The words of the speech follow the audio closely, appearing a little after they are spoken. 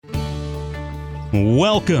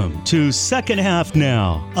Welcome to Second Half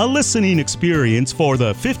Now, a listening experience for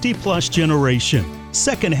the 50-plus generation.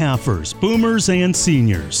 Second halfers, boomers, and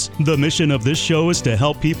seniors. The mission of this show is to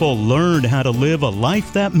help people learn how to live a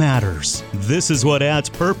life that matters. This is what adds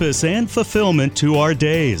purpose and fulfillment to our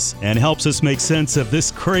days and helps us make sense of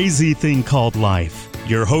this crazy thing called life.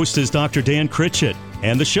 Your host is Dr. Dan Critchett,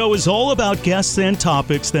 and the show is all about guests and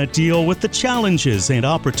topics that deal with the challenges and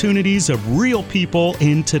opportunities of real people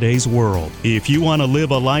in today's world. If you want to live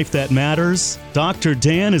a life that matters, Dr.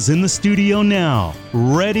 Dan is in the studio now,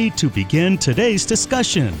 ready to begin today's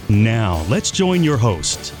discussion. Now, let's join your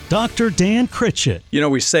host, Dr. Dan Critchett. You know,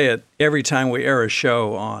 we say it every time we air a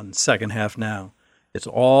show on Second Half Now. It's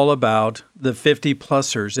all about the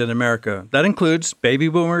 50-plussers in America. That includes baby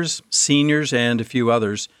boomers, seniors, and a few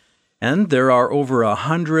others. And there are over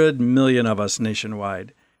 100 million of us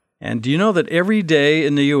nationwide. And do you know that every day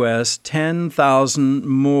in the U.S., 10,000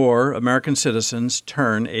 more American citizens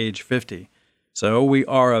turn age 50? So we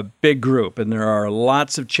are a big group, and there are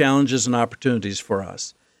lots of challenges and opportunities for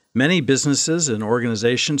us. Many businesses and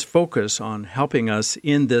organizations focus on helping us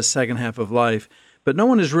in this second half of life, but no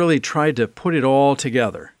one has really tried to put it all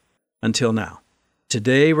together until now.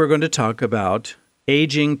 Today we're going to talk about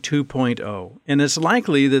Aging 2.0, and it's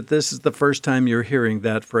likely that this is the first time you're hearing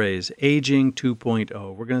that phrase, Aging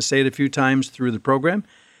 2.0. We're going to say it a few times through the program,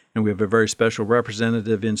 and we have a very special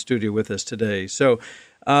representative in studio with us today. So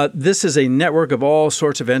this is a network of all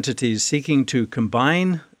sorts of entities seeking to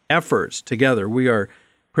combine efforts together. We are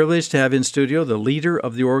privileged to have in studio the leader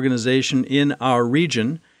of the organization in our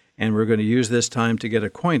region, and we're going to use this time to get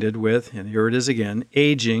acquainted with, and here it is again,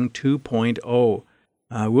 Aging 2.0.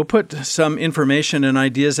 We'll put some information and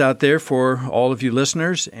ideas out there for all of you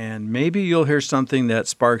listeners, and maybe you'll hear something that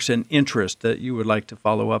sparks an interest that you would like to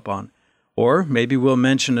follow up on. Or maybe we'll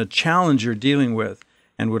mention a challenge you're dealing with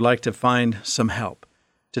and would like to find some help.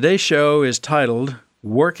 Today's show is titled,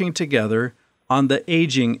 Working Together on the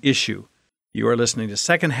Aging Issue. You are listening to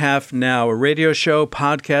Second Half Now, a radio show,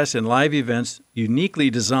 podcast, and live events uniquely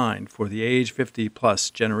designed for the age 50-plus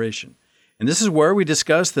generation. And this is where we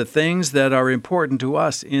discuss the things that are important to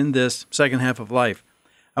us in this second half of life.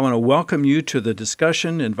 I want to welcome you to the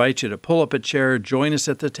discussion, invite you to pull up a chair, join us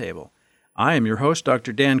at the table. I am your host,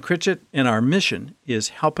 Dr. Dan Critchett, and our mission is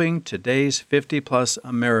helping today's 50-plus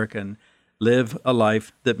American live a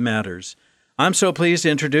life that matters. I'm so pleased to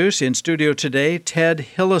introduce in studio today Ted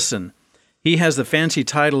Hillison. He has the fancy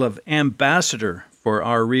title of ambassador for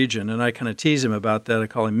our region, and I kind of tease him about that. I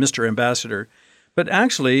call him Mr. Ambassador. But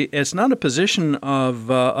actually, it's not a position of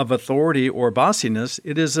authority or bossiness.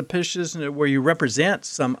 It is a position where you represent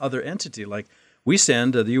some other entity. Like we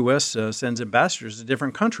the U.S. Sends ambassadors to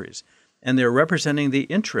different countries, and they're representing the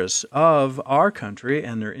interests of our country,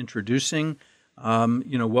 and they're introducing,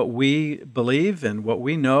 what we believe and what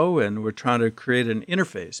we know, and we're trying to create an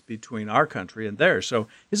interface between our country and theirs. So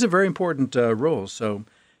it's a very important role. So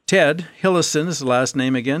Ted Hillison is the last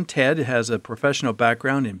name again. Ted has a professional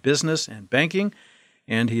background in business and banking,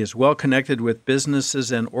 and he is well connected with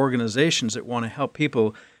businesses and organizations that want to help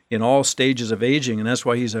people in all stages of aging, and that's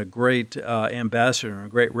why he's a great ambassador and a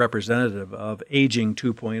great representative of Aging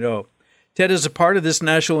 2.0. Ted is a part of this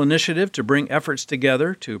national initiative to bring efforts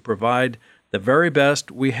together to provide the very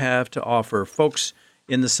best we have to offer folks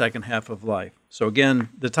in the second half of life. So again,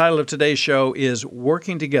 the title of today's show is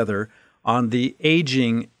Working Together on the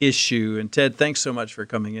Aging Issue. And Ted, thanks so much for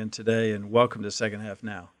coming in today, and welcome to Second Half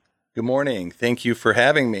Now. Good morning. Thank you for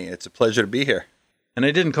having me. It's a pleasure to be here. And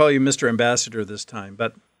I didn't call you Mr. Ambassador this time,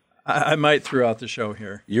 but I might throughout the show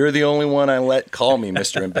here. You're the only one I let call me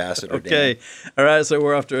Mr. Ambassador. Okay. Dan. All right, so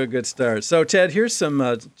we're off to a good start. So Ted, here's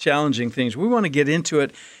some challenging things. We want to get into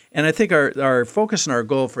it, and I think our focus and our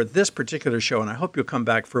goal for this particular show, and I hope you'll come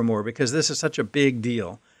back for more because this is such a big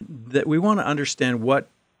deal, that we want to understand what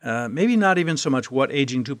maybe not even so much what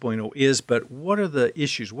Aging 2.0 is, but what are the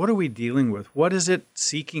issues? What are we dealing with? What is it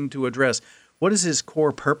seeking to address? What is his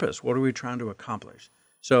core purpose? What are we trying to accomplish?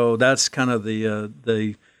 So that's kind of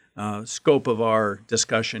the scope of our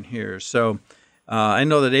discussion here. So I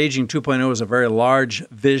know that Aging 2.0 is a very large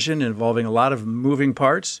vision involving a lot of moving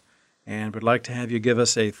parts, and would like to have you give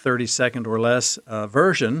us a 30-second or less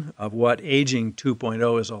version of what Aging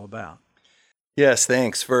 2.0 is all about. Yes,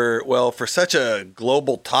 thanks. For such a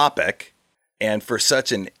global topic and for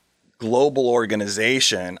such a global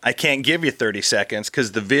organization, I can't give you 30 seconds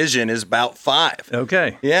because the vision is about 5.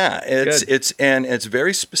 Okay. Yeah, it's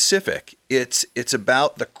very specific. It's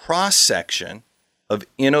about the cross section of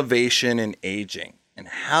innovation and aging, and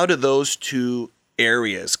how do those two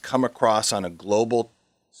areas come across on a global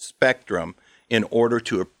spectrum in order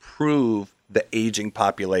to improve the aging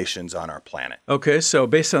populations on our planet. Okay, so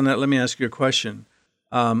based on that, let me ask you a question.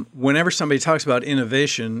 Whenever somebody talks about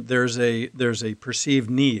innovation, there's a perceived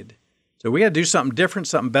need. So we got to do something different,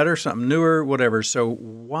 something better, something newer, whatever. So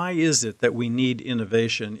why is it that we need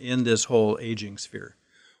innovation in this whole aging sphere?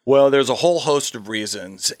 Well, there's a whole host of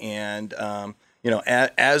reasons, and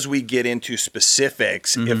as we get into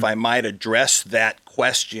specifics, if I might address that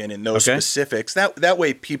question in those specifics, that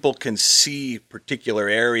way people can see particular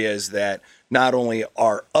areas that not only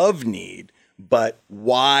are of need, but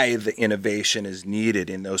why the innovation is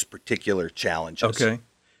needed in those particular challenges. Okay.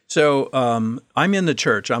 So I'm in the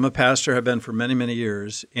church. I'm a pastor, have been for many, many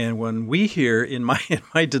years. And when we hear in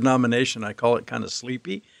my denomination, I call it kind of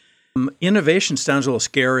sleepy, innovation sounds a little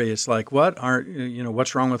scary. It's like,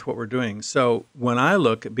 what's wrong with what we're doing? So when I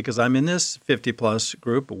look, because I'm in this 50-plus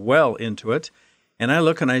group, well into it, and I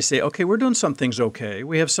look and I say, okay, we're doing some things okay.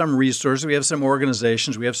 We have some resources, we have some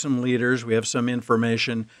organizations, we have some leaders, we have some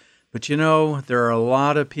information. But there are a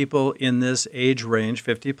lot of people in this age range,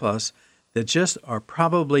 50-plus, that just are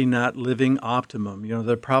probably not living optimum.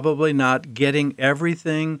 They're probably not getting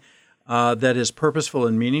everything that is purposeful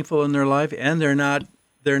and meaningful in their life, and they're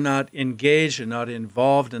not engaged and not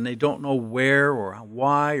involved, and they don't know where or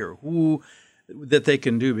why or who that they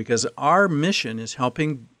can do, because our mission is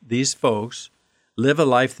helping these folks live a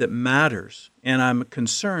life that matters. And I'm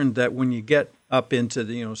concerned that when you get up into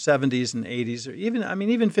the 70s and 80s, or even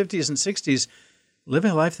 50s and 60s,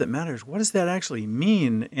 living a life that matters, what does that actually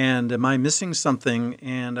mean? And am I missing something?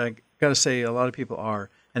 And I got to say, a lot of people are,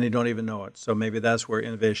 and they don't even know it. So maybe that's where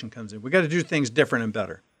innovation comes in. We got to do things different and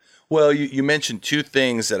better. Well, you mentioned two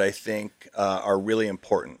things that I think are really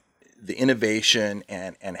important: the innovation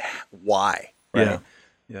and why. Right?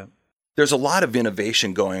 Yeah. There's a lot of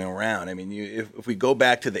innovation going around. I mean, if we go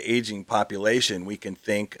back to the aging population, we can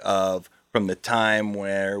think of from the time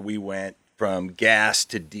where we went from gas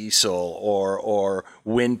to diesel or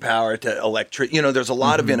wind power to electric. There's a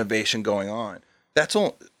lot of innovation going on.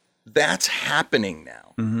 That's happening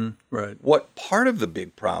now. Right. What part of the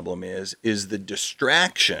big problem is the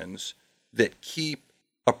distractions that keep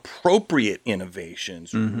appropriate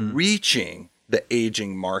innovations reaching the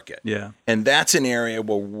aging market. Yeah. And that's an area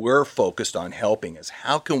where we're focused on helping, is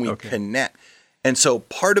how can we connect? And so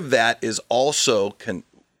part of that is also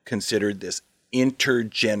considered this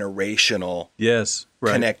intergenerational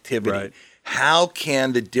connectivity. Right. How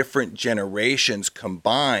can the different generations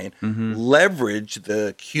combine, leverage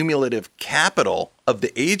the cumulative capital of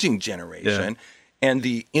the aging generation and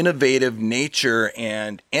the innovative nature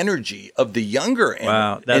and energy of the younger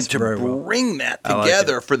and to bring that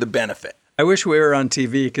together for the benefit? I wish we were on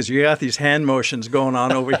TV, because you got these hand motions going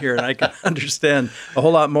on over here, and I can understand a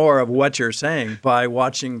whole lot more of what you're saying by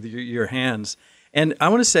watching your hands. And I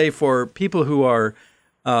want to say, for people who are,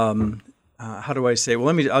 how do I say?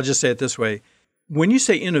 Well, I'll just say it this way. When you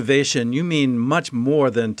say innovation, you mean much more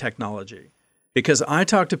than technology. Because I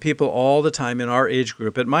talk to people all the time in our age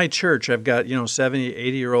group. At my church, I've got 70,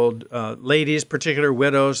 80-year-old ladies, particular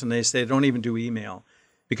widows, and they say they don't even do email,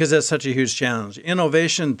 because that's such a huge challenge.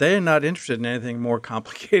 Innovation, they're not interested in anything more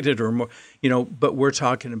complicated or more, but we're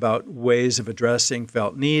talking about ways of addressing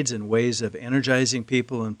felt needs and ways of energizing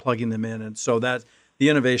people and plugging them in. And so that the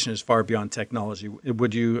innovation is far beyond technology.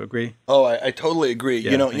 Would you agree? Oh, I totally agree.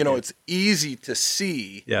 Yeah, it's easy to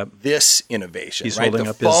see this innovation. He's right? holding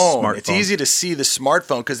the up phone. his smartphone. It's easy to see the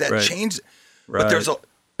smartphone because that changes. Right.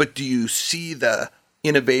 But do you see the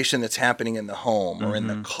innovation that's happening in the home or in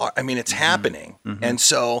the car? I mean, it's happening. And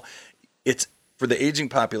so it's, for the aging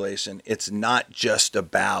population, it's not just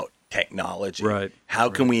about technology. Right. How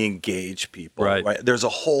can we engage people? Right. There's a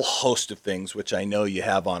whole host of things which I know you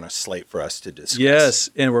have on a slate for us to discuss. Yes,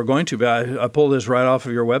 and we're going to. But I pulled this right off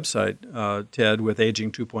of your website, Ted, with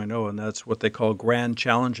Aging 2.0, and that's what they call grand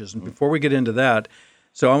challenges. And before we get into that,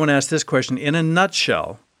 so I want to ask this question in a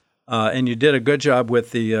nutshell. And you did a good job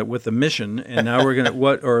with the mission, and now we're going to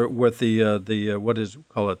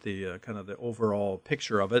kind of the overall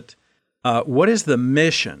picture of it. What is the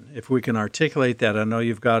mission? If we can articulate that, I know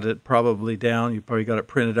you've got it probably down. You probably got it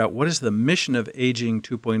printed out. What is the mission of Aging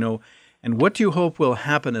 2.0, and what do you hope will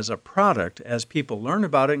happen as a product as people learn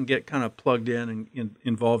about it and get kind of plugged in and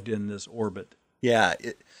involved in this orbit? Yeah.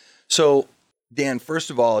 So, Dan, first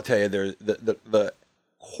of all, I'll tell you, the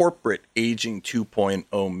corporate Aging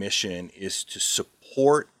 2.0 mission is to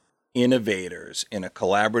support innovators in a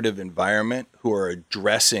collaborative environment who are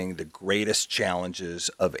addressing the greatest challenges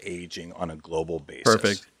of aging on a global basis.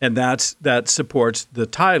 Perfect. And that supports the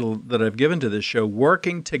title that I've given to this show,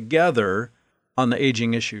 Working Together on the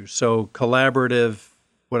Aging Issue. So collaborative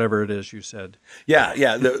whatever it is you said.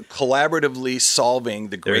 Yeah. The collaboratively solving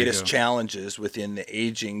the greatest challenges within the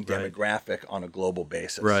aging demographic on a global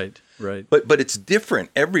basis. Right. But it's different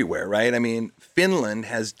everywhere, right? I mean, Finland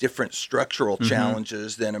has different structural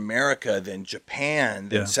challenges than America, than Japan,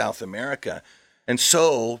 than South America. And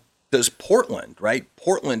so does Portland, right?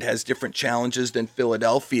 Portland has different challenges than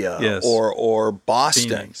Philadelphia or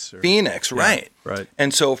Boston. Phoenix, right.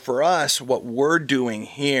 And so for us, what we're doing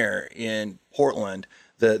here in Portland,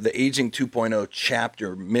 the Aging 2.0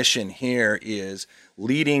 chapter mission here is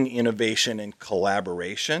leading innovation and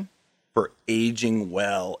collaboration for aging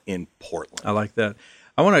well in Portland. I like that.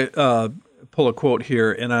 I want to pull a quote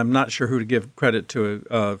here, and I'm not sure who to give credit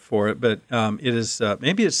to for it, but it is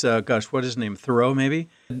maybe it's what is his name? Thoreau, maybe.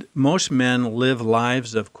 Most men live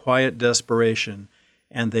lives of quiet desperation,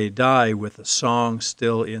 and they die with a song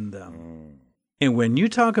still in them. And when you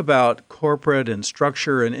talk about corporate and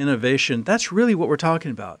structure and innovation, that's really what we're talking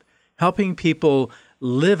about. Helping people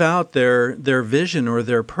live out their vision or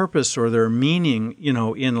their purpose or their meaning,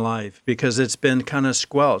 in life, because it's been kind of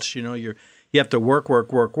squelched. You have to work,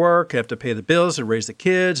 you have to pay the bills and raise the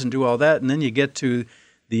kids and do all that. And then you get to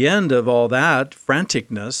the end of all that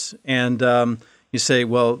franticness and you say,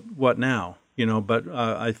 well, what now? But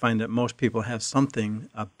I find that most people have something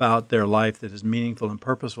about their life that is meaningful and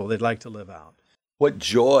purposeful they'd like to live out. What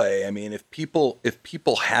joy. I mean, if people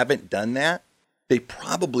haven't done that, they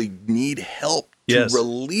probably need help to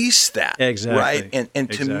release that. Exactly. Right?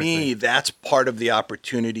 And to me, that's part of the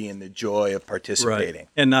opportunity and the joy of participating. Right.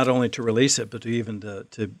 And not only to release it, but to even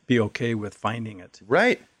to be okay with finding it.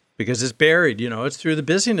 Right. Because it's buried, it's through the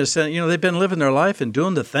busyness, and they've been living their life and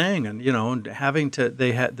doing the thing, and and having to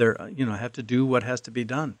have to do what has to be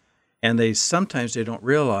done, and sometimes they don't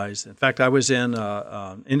realize. In fact, I was in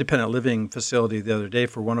an independent living facility the other day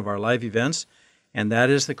for one of our live events, and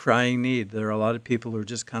that is the crying need. There are a lot of people who are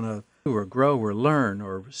just kind of grow or learn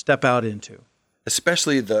or step out into.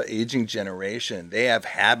 Especially the aging generation, they have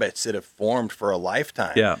habits that have formed for a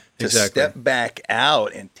lifetime. Yeah, to step back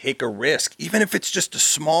out and take a risk, even if it's just a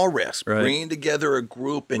small risk, bringing together a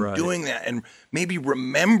group and doing that, and maybe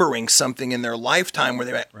remembering something in their lifetime where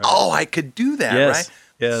they're like, oh, I could do that, right?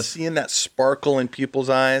 Yes. Seeing that sparkle in people's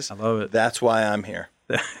eyes. I love it. That's why I'm here.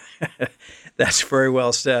 That's very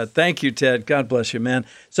well said. Thank you, Ted. God bless you, man.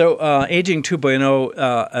 So Aging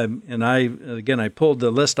 2.0, and I pulled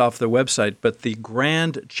the list off the website, but the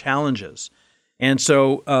grand challenges. And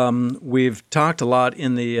so we've talked a lot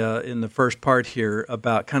in the first part here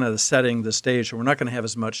about kind of setting the stage. So we're not going to have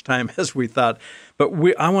as much time as we thought, but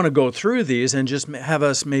I want to go through these and just have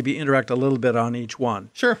us maybe interact a little bit on each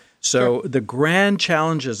one. Sure. So the grand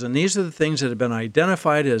challenges, and these are the things that have been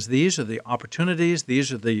identified as these are the opportunities,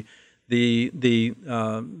 these are the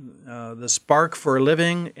spark for a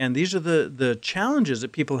living, and these are the challenges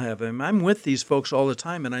that people have. And I'm with these folks all the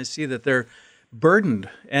time, and I see that they're burdened,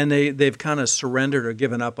 and they've kind of surrendered or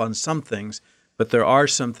given up on some things, but there are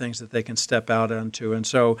some things that they can step out onto. And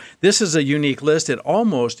so this is a unique list. It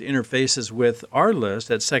almost interfaces with our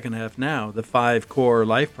list at Second Half Now, the 5 core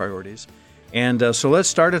life priorities. And so let's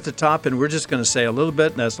start at the top, and we're just going to say a little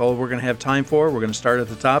bit, and that's all we're going to have time for. We're going to start at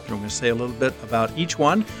the top, and we're going to say a little bit about each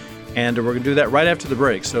one. And we're going to do that right after the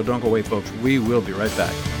break, so don't go away, folks. We will be right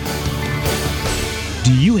back.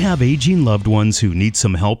 Do you have aging loved ones who need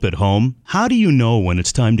some help at home? How do you know when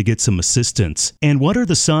it's time to get some assistance? And what are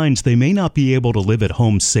the signs they may not be able to live at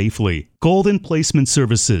home safely? Golden Placement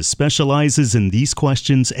Services specializes in these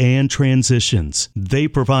questions and transitions. They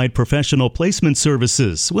provide professional placement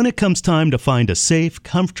services when it comes time to find a safe,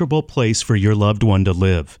 comfortable place for your loved one to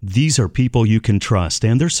live. These are people you can trust,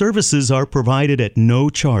 and their services are provided at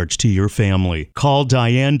no charge to your family. Call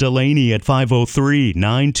Diane Delaney at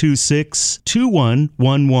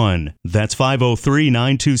 503-926-2111. That's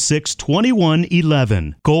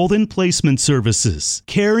 503-926-2111. Golden Placement Services.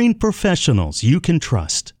 Caring professionals you can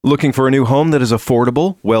trust. Looking for a new home that is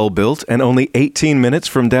affordable, well-built, and only 18 minutes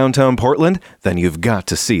from downtown Portland? Then you've got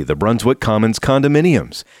to see the Brunswick Commons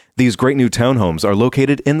condominiums. These great new townhomes are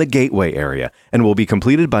located in the Gateway area and will be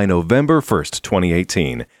completed by November 1st,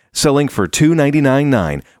 2018. Selling for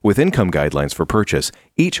 $299.9 with income guidelines for purchase,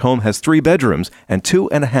 each home has 3 bedrooms and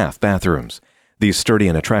 2.5 bathrooms. These sturdy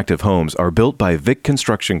and attractive homes are built by Vic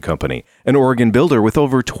Construction Company, an Oregon builder with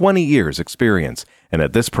over 20 years experience. And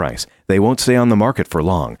at this price, they won't stay on the market for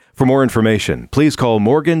long. For more information, please call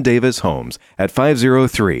Morgan Davis Homes at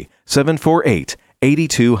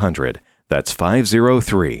 503-748-8200. That's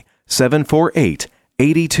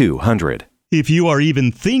 503-748-8200. If you are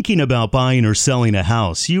even thinking about buying or selling a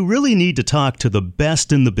house, you really need to talk to the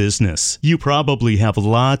best in the business. You probably have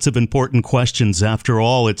lots of important questions. After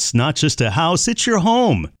all, it's not just a house, it's your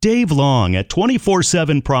home. Dave Long at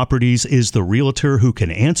 24/7 Properties is the realtor who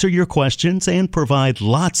can answer your questions and provide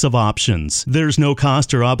lots of options. There's no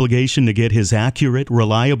cost or obligation to get his accurate,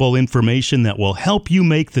 reliable information that will help you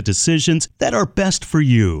make the decisions that are best for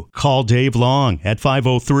you. Call Dave Long at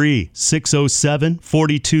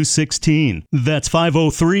 503-607-4216. That's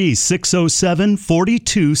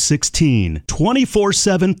 503-607-4216.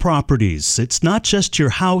 24/7 Properties. It's not just your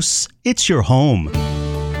house, it's your home.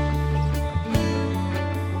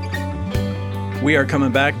 We are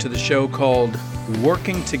coming back to the show called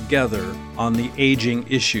Working Together on the Aging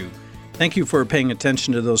Issue. Thank you for paying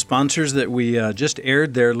attention to those sponsors that we just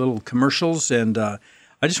aired, their little commercials. And I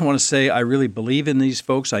just want to say I really believe in these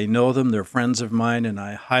folks. I know them. They're friends of mine, and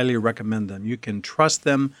I highly recommend them. You can trust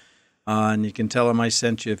them. And you can tell them I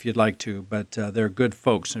sent you if you'd like to, but they're good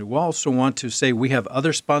folks. And we also want to say we have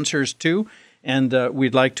other sponsors too, and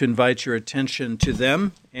we'd like to invite your attention to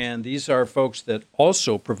them. And these are folks that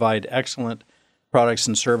also provide excellent products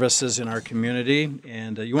and services in our community.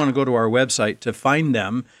 And you want to go to our website to find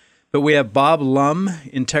them. But we have Bob Lum,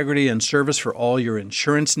 Integrity and Service for all your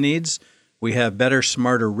insurance needs. We have Better,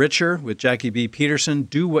 Smarter, Richer with Jackie B. Peterson.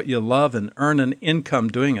 Do what you love and earn an income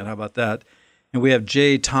doing it. How about that? And we have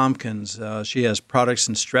Jay Tompkins. She has products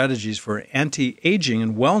and strategies for anti-aging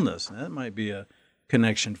and wellness. That might be a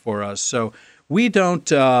connection for us. So we don't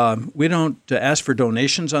ask for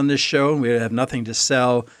donations on this show. We have nothing to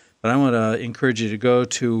sell. But I want to encourage you to go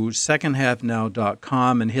to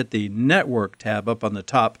secondhalfnow.com and hit the network tab up on the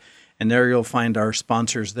top. And there you'll find our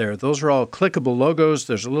sponsors there. Those are all clickable logos.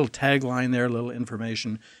 There's a little tagline there, a little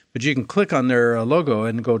information. But you can click on their logo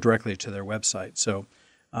and go directly to their website. So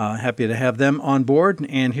happy to have them on board.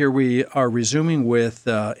 And here we are resuming with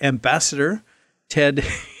Ambassador Ted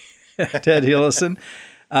Hillison,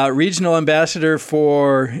 Regional Ambassador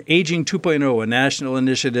for Aging 2.0, a national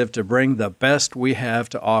initiative to bring the best we have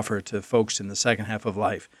to offer to folks in the second half of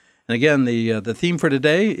life. And again, the theme for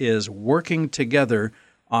today is working together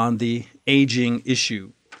on the aging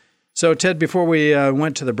issue. So, Ted, before we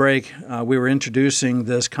went to the break, we were introducing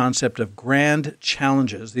this concept of grand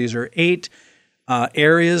challenges. These are 8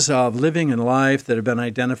 areas of living and life that have been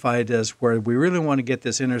identified as where we really want to get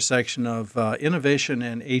this intersection of innovation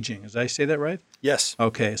and aging. Did I say that right? Yes.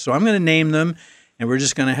 Okay, so I'm going to name them, and we're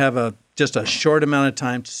just going to have just a short amount of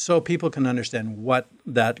time so people can understand what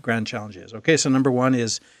that grand challenge is. Okay, so number 1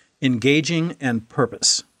 is engaging and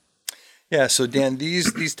purpose. Yeah, so Dan,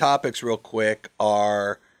 these topics real quick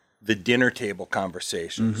are the dinner table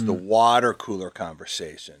conversations, the water cooler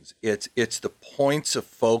conversations. It's the points of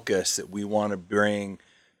focus that we want to bring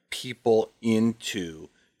people into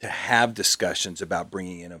to have discussions about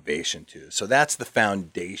bringing innovation to. So that's the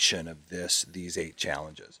foundation of these 8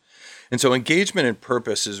 challenges. And so engagement and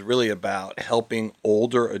purpose is really about helping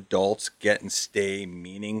older adults get and stay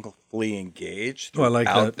meaningfully engaged. Oh, I like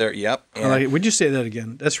that. There. Yep. I like it. Would you say that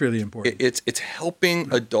again? That's really important. It's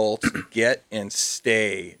helping adults get and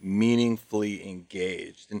stay meaningfully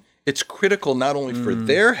engaged. And it's critical not only for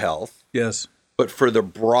their health, yes, but for the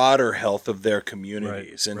broader health of their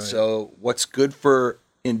communities. Right, and right. so what's good for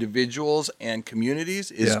individuals and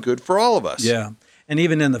communities is good for all of us. Yeah, and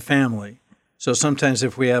even in the family. So sometimes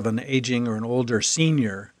if we have an aging or an older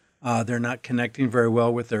senior, they're not connecting very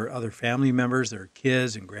well with their other family members, their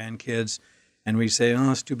kids and grandkids. And we say,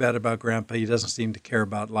 oh, it's too bad about Grandpa. He doesn't seem to care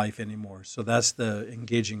about life anymore. So that's the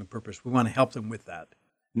engaging and purpose. We want to help them with that.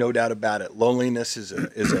 No doubt about it. Loneliness is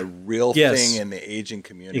a real thing in the aging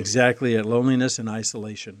community. Exactly. Loneliness and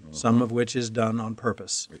isolation, some of which is done on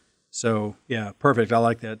purpose. So, yeah, perfect. I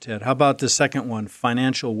like that, Ted. How about the second one,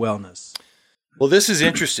 financial wellness? Well, this is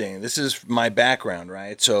interesting. This is my background,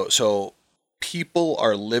 right? So people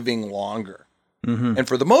are living longer. And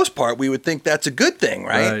for the most part, we would think that's a good thing,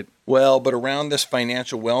 right? Well, but around this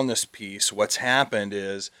financial wellness piece, what's happened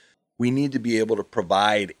is we need to be able to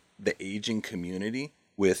provide the aging community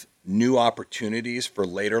with new opportunities for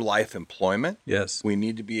later life employment. Yes. We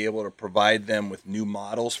need to be able to provide them with new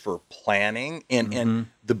models for planning. And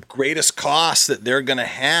the greatest cost that they're going to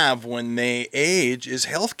have when they age is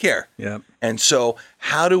healthcare. Yeah. And so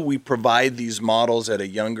how do we provide these models at a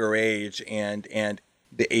younger age and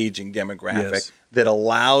the aging demographic that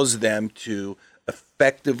allows them to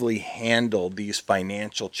effectively handle these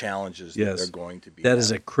financial challenges that they're going to be That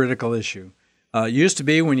is a critical issue. Used to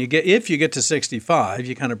be if you get to 65,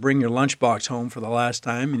 you kind of bring your lunchbox home for the last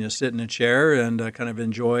time and you sit in a chair and kind of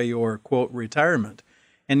enjoy your, quote, retirement.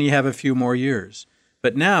 And you have a few more years.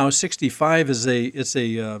 But now 65 is a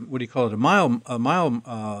what do you call it?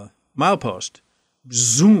 A milepost.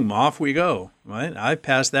 Zoom, off we go. Right? I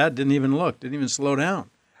passed that, didn't even look, didn't even slow down.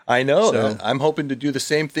 I know. So, I'm hoping to do the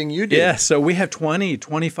same thing you did. Yeah, so we have 20,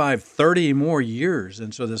 25, 30 more years,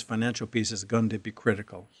 and so this financial piece is going to be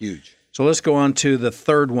critical. Huge. So let's go on to the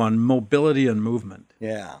third one, mobility and movement.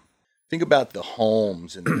 Yeah. Think about the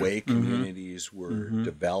homes and the way communities were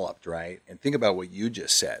developed, right? And think about what you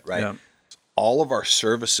just said, right? Yeah. All of our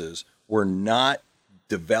services were not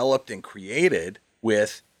developed and created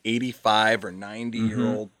with 85 or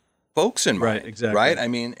 90-year-old folks in mind. Right, exactly. Right? I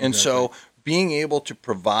mean, and so being able to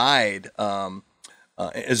provide,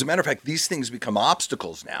 as a matter of fact, these things become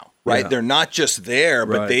obstacles now, right? Yeah. They're not just there,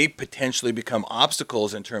 but Right. they potentially become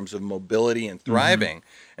obstacles in terms of mobility and thriving.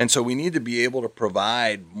 And so we need to be able to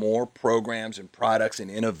provide more programs and products and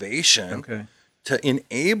innovation to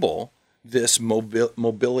enable this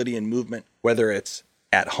mobility and movement, whether it's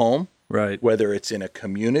at home, Right. whether it's in a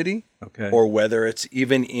community, Okay. or whether it's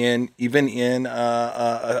even in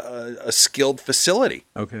a skilled facility.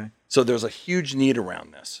 Okay. So there's a huge need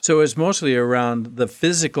around this. So it's mostly around the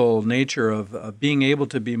physical nature of being able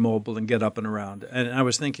to be mobile and get up and around. And I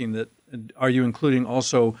was thinking that, are you including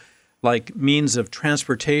also like means of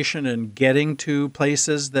transportation and getting to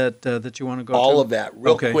places that you want to go to? All of that.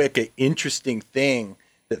 Real Okay. quick, an interesting thing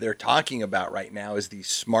that they're talking about right now is these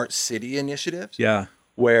smart city initiatives. Yeah.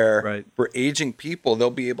 Where Right. for aging people, they'll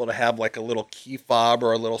be able to have like a little key fob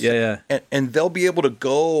or a little and they'll be able to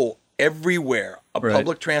go everywhere,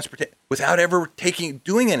 public transportation, without ever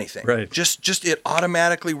doing anything. Right. Just it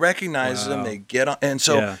automatically recognizes them. They get on, and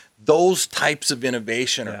so those types of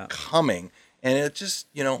innovation are coming, and it just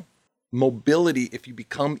mobility. If you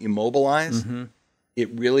become immobilized, it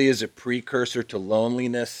really is a precursor to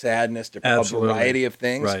loneliness, sadness, to a variety of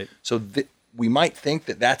things. Right. So we might think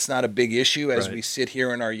that that's not a big issue as we sit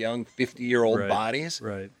here in our young 50-year-old bodies.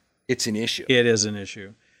 Right. It's an issue. It is an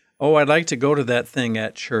issue. Oh, I'd like to go to that thing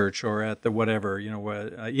at church or at the whatever,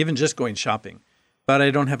 even just going shopping. But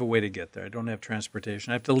I don't have a way to get there. I don't have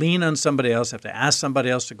transportation. I have to lean on somebody else. I have to ask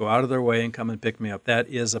somebody else to go out of their way and come and pick me up. That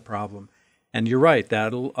is a problem. And you're right.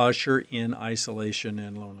 That'll usher in isolation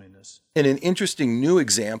and loneliness. And an interesting new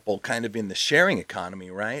example kind of in the sharing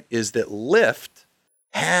economy, right, is that Lyft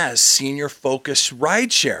has senior-focused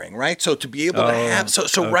ride sharing, right? So to be able to have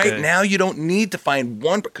 – right now you don't need to find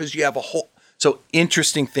one because you have a whole – so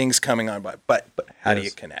interesting things coming on, but how do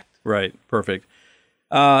you connect? Right, perfect.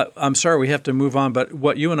 I'm sorry we have to move on, but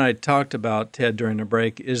what you and I talked about, Ted, during the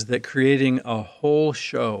break is that creating a whole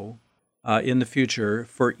show in the future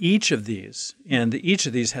for each of these, and each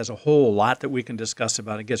of these has a whole lot that we can discuss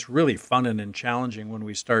about. It gets really fun and challenging when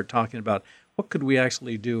we start talking about what could we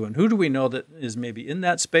actually do and who do we know that is maybe in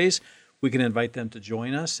that space. We can invite them to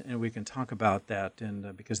join us, and we can talk about that,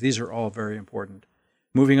 and because these are all very important.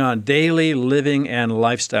 Moving on, daily living and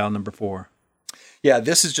lifestyle, number 4. Yeah,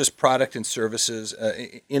 this is just product and services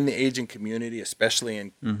in the aging community, especially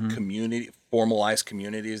in formalized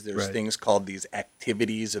communities. There's things called these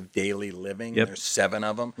activities of daily living. Yep. There's 7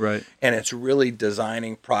 of them. Right. And it's really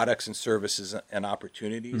designing products and services and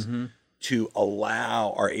opportunities to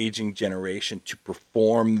allow our aging generation to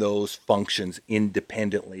perform those functions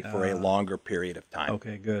independently for a longer period of time.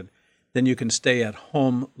 Okay, good. Then you can stay at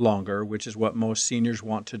home longer, which is what most seniors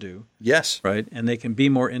want to do. Yes. Right? And they can be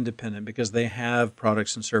more independent because they have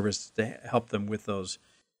products and services to help them with those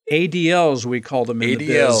ADLs, we call them in the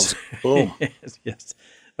biz. Boom. Yes.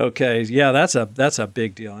 Okay. Yeah, that's a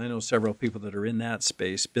big deal. I know several people that are in that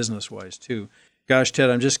space, business-wise, too. Gosh, Ted,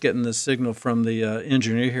 I'm just getting the signal from the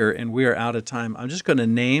engineer here, and we are out of time. I'm just going to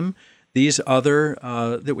name these other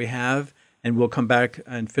that we have, and we'll come back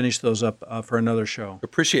and finish those up for another show.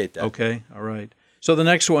 Appreciate that. Okay, all right. So the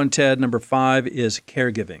next one, Ted, number 5 is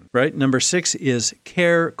caregiving, right? Number 6 is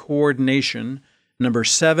care coordination. Number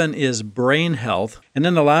 7 is brain health. And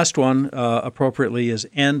then the last one, appropriately, is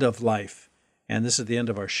end of life. And this is the end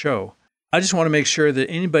of our show. I just want to make sure that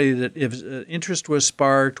anybody that if interest was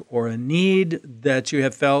sparked or a need that you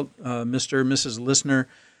have felt, Mr. or Mrs. Listener,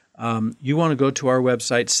 you want to go to our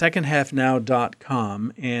website,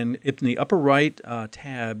 secondhalfnow.com, and if in the upper right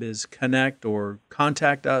tab is connect or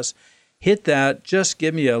contact us, hit that. Just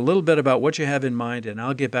give me a little bit about what you have in mind, and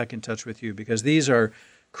I'll get back in touch with you because these are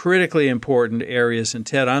critically important areas. And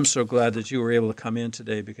Ted, I'm so glad that you were able to come in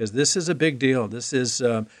today because this is a big deal. This is,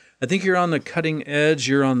 I think you're on the cutting edge.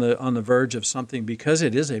 You're on the verge of something because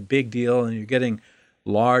it is a big deal, and you're getting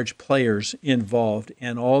large players involved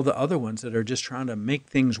and all the other ones that are just trying to make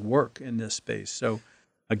things work in this space. So,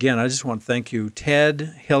 again, I just want to thank you,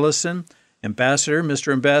 Ted Hillison, Ambassador,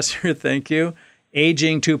 Mr. Ambassador, thank you.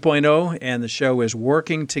 Aging 2.0, and the show is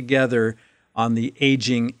Working Together on the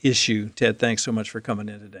Aging Issue. Ted, thanks so much for coming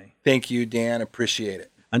in today. Thank you, Dan. Appreciate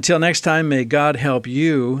it. Until next time, may God help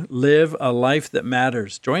you live a life that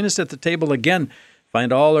matters. Join us at the table again.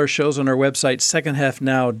 Find all our shows on our website,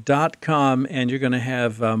 secondhalfnow.com, and you're going to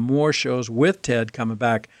have more shows with Ted coming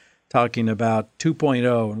back talking about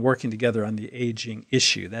 2.0 and working together on the aging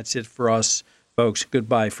issue. That's it for us, folks.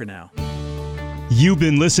 Goodbye for now. You've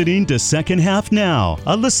been listening to Second Half Now,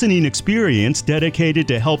 a listening experience dedicated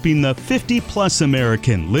to helping the 50-plus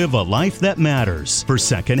American live a life that matters. For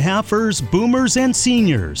second halfers, boomers, and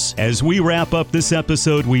seniors. As we wrap up this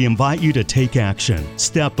episode, we invite you to take action.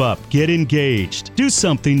 Step up, get engaged, do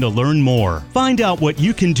something to learn more. Find out what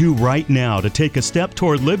you can do right now to take a step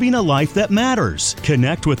toward living a life that matters.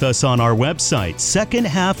 Connect with us on our website,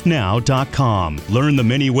 secondhalfnow.com. Learn the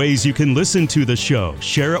many ways you can listen to the show,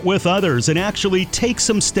 share it with others, and actually take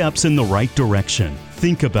some steps in the right direction.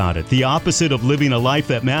 Think about it. The opposite of living a life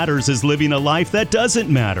that matters is living a life that doesn't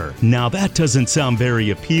matter. Now that doesn't sound very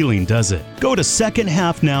appealing, does it? Go to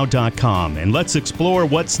secondhalfnow.com and let's explore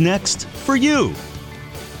what's next for you.